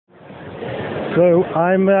So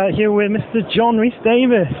I'm here with Mr. John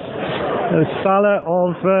Rhys-Davies, Sallah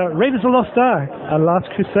of Raiders of the Lost Ark and Last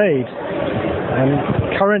Crusade,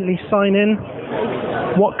 and currently signing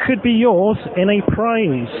what could be yours in a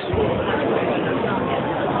prize.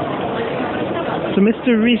 So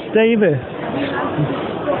Mr. Rhys-Davies,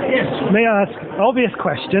 may I ask, obvious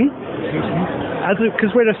question,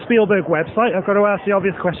 because we're a Spielberg website, I've got to ask the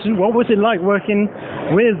obvious question, what was it like working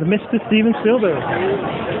with Mr. Steven Spielberg?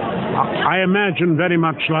 I imagine very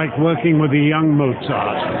much like working with a young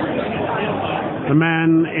Mozart. The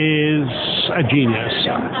man is a genius.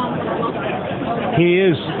 He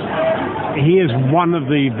is one of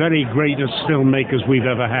the very greatest filmmakers we've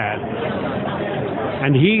ever had.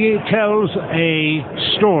 And he tells a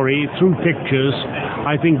story through pictures,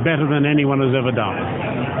 I think, better than anyone has ever done.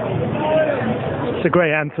 It's a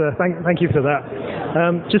great answer. Thank you for that.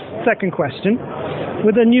 Just second question.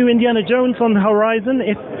 With a new Indiana Jones on the horizon,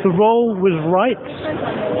 if the role was right,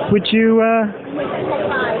 would you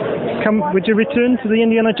return to the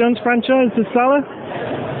Indiana Jones franchise as Sallah?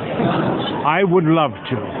 I would love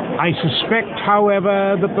to. I suspect,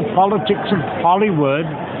 however, that the politics of Hollywood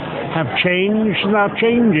have changed and are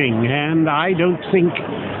changing, and I don't think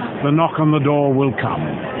the knock on the door will come.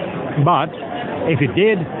 But if it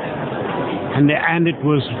did, and it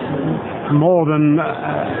was more than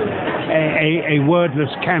a wordless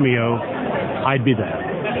cameo, I'd be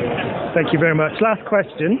there. Thank you very much. Last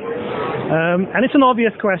question, and it's an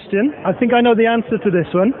obvious question. I think I know the answer to this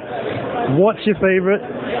one. What's your favorite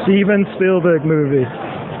Steven Spielberg movie?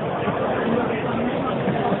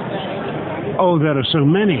 Oh, there are so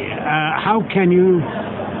many. How can you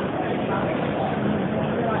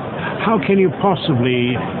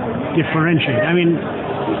possibly differentiate? I mean,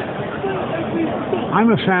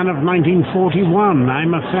 I'm a fan of 1941.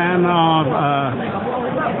 I'm a fan of,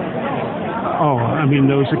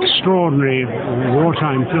 those extraordinary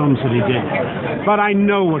wartime films that he did. But I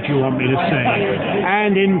know what you want me to say.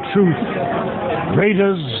 And in truth,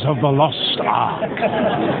 Raiders of the Lost Ark.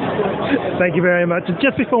 Thank you very much. And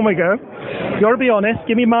just before we go, you got to be honest.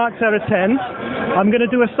 Give me marks out of 10. I'm going to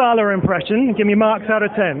do a Sallah impression. Give me marks out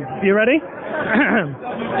of 10. You ready?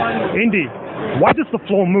 Indy, why does the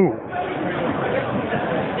floor move?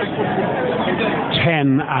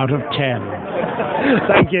 10 out of 10.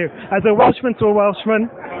 Thank you. As a Welshman to a Welshman,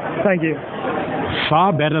 thank you.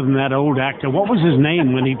 Far better than that old actor. What was his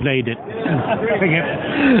name when he played it?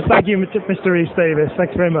 Thank you, Mr. Rhys-Davies.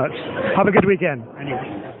 Thanks very much. Have a good weekend.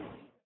 Anyway.